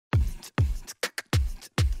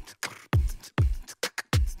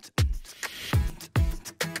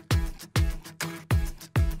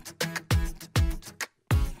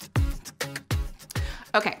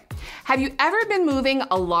Okay, have you ever been moving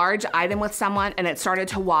a large item with someone and it started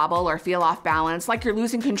to wobble or feel off balance, like you're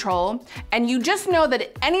losing control? And you just know that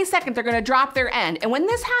at any second they're gonna drop their end. And when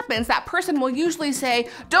this happens, that person will usually say,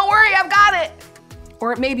 "Don't worry, I've got it."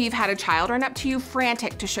 Or maybe you've had a child run up to you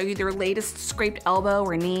frantic to show you their latest scraped elbow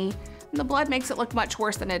or knee. And the blood makes it look much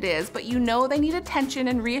worse than it is, but you know they need attention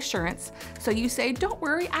and reassurance. So you say, "Don't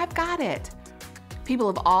worry, I've got it." People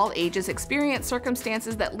of all ages experience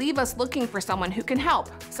circumstances that leave us looking for someone who can help,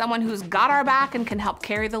 someone who's got our back and can help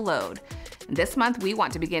carry the load. And this month, we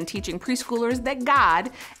want to begin teaching preschoolers that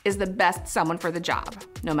God is the best someone for the job.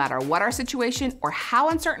 No matter what our situation or how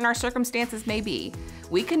uncertain our circumstances may be,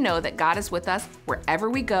 we can know that God is with us wherever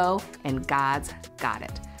we go, and God's got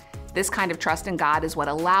it. This kind of trust in God is what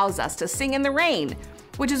allows us to sing in the rain,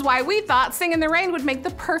 which is why we thought Sing in the Rain would make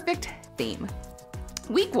the perfect theme.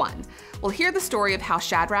 Week 1, we'll hear the story of how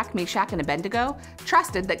Shadrach, Meshach, and Abednego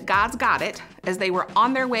trusted that God's got it as they were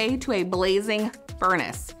on their way to a blazing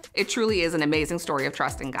furnace. It truly is an amazing story of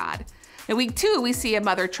trust in God. In week 2, we see a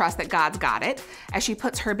mother trust that God's got it as she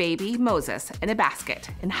puts her baby, Moses, in a basket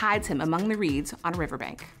and hides him among the reeds on a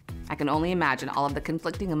riverbank. I can only imagine all of the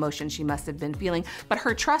conflicting emotions she must have been feeling, but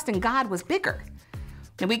her trust in God was bigger.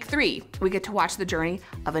 In week 3, we get to watch the journey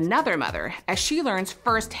of another mother as she learns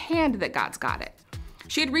firsthand that God's got it.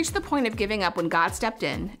 She had reached the point of giving up when God stepped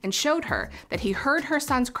in and showed her that he heard her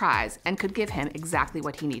son's cries and could give him exactly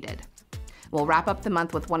what he needed. We'll wrap up the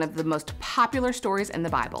month with one of the most popular stories in the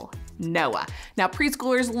Bible, Noah. Now,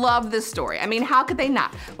 preschoolers love this story. I mean, how could they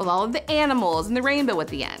not? With all of the animals and the rainbow at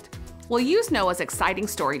the end. We'll use Noah's exciting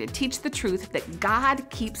story to teach the truth that God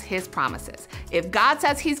keeps his promises. If God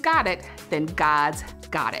says he's got it, then God's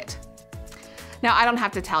got it. Now, I don't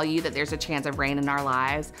have to tell you that there's a chance of rain in our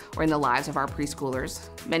lives or in the lives of our preschoolers.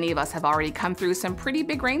 Many of us have already come through some pretty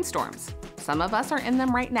big rainstorms. Some of us are in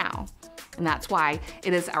them right now. And that's why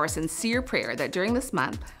it is our sincere prayer that during this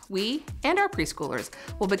month, we and our preschoolers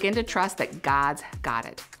will begin to trust that God's got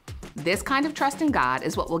it. This kind of trust in God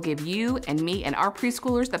is what will give you and me and our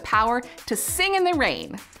preschoolers the power to sing in the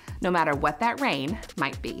rain, no matter what that rain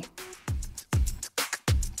might be.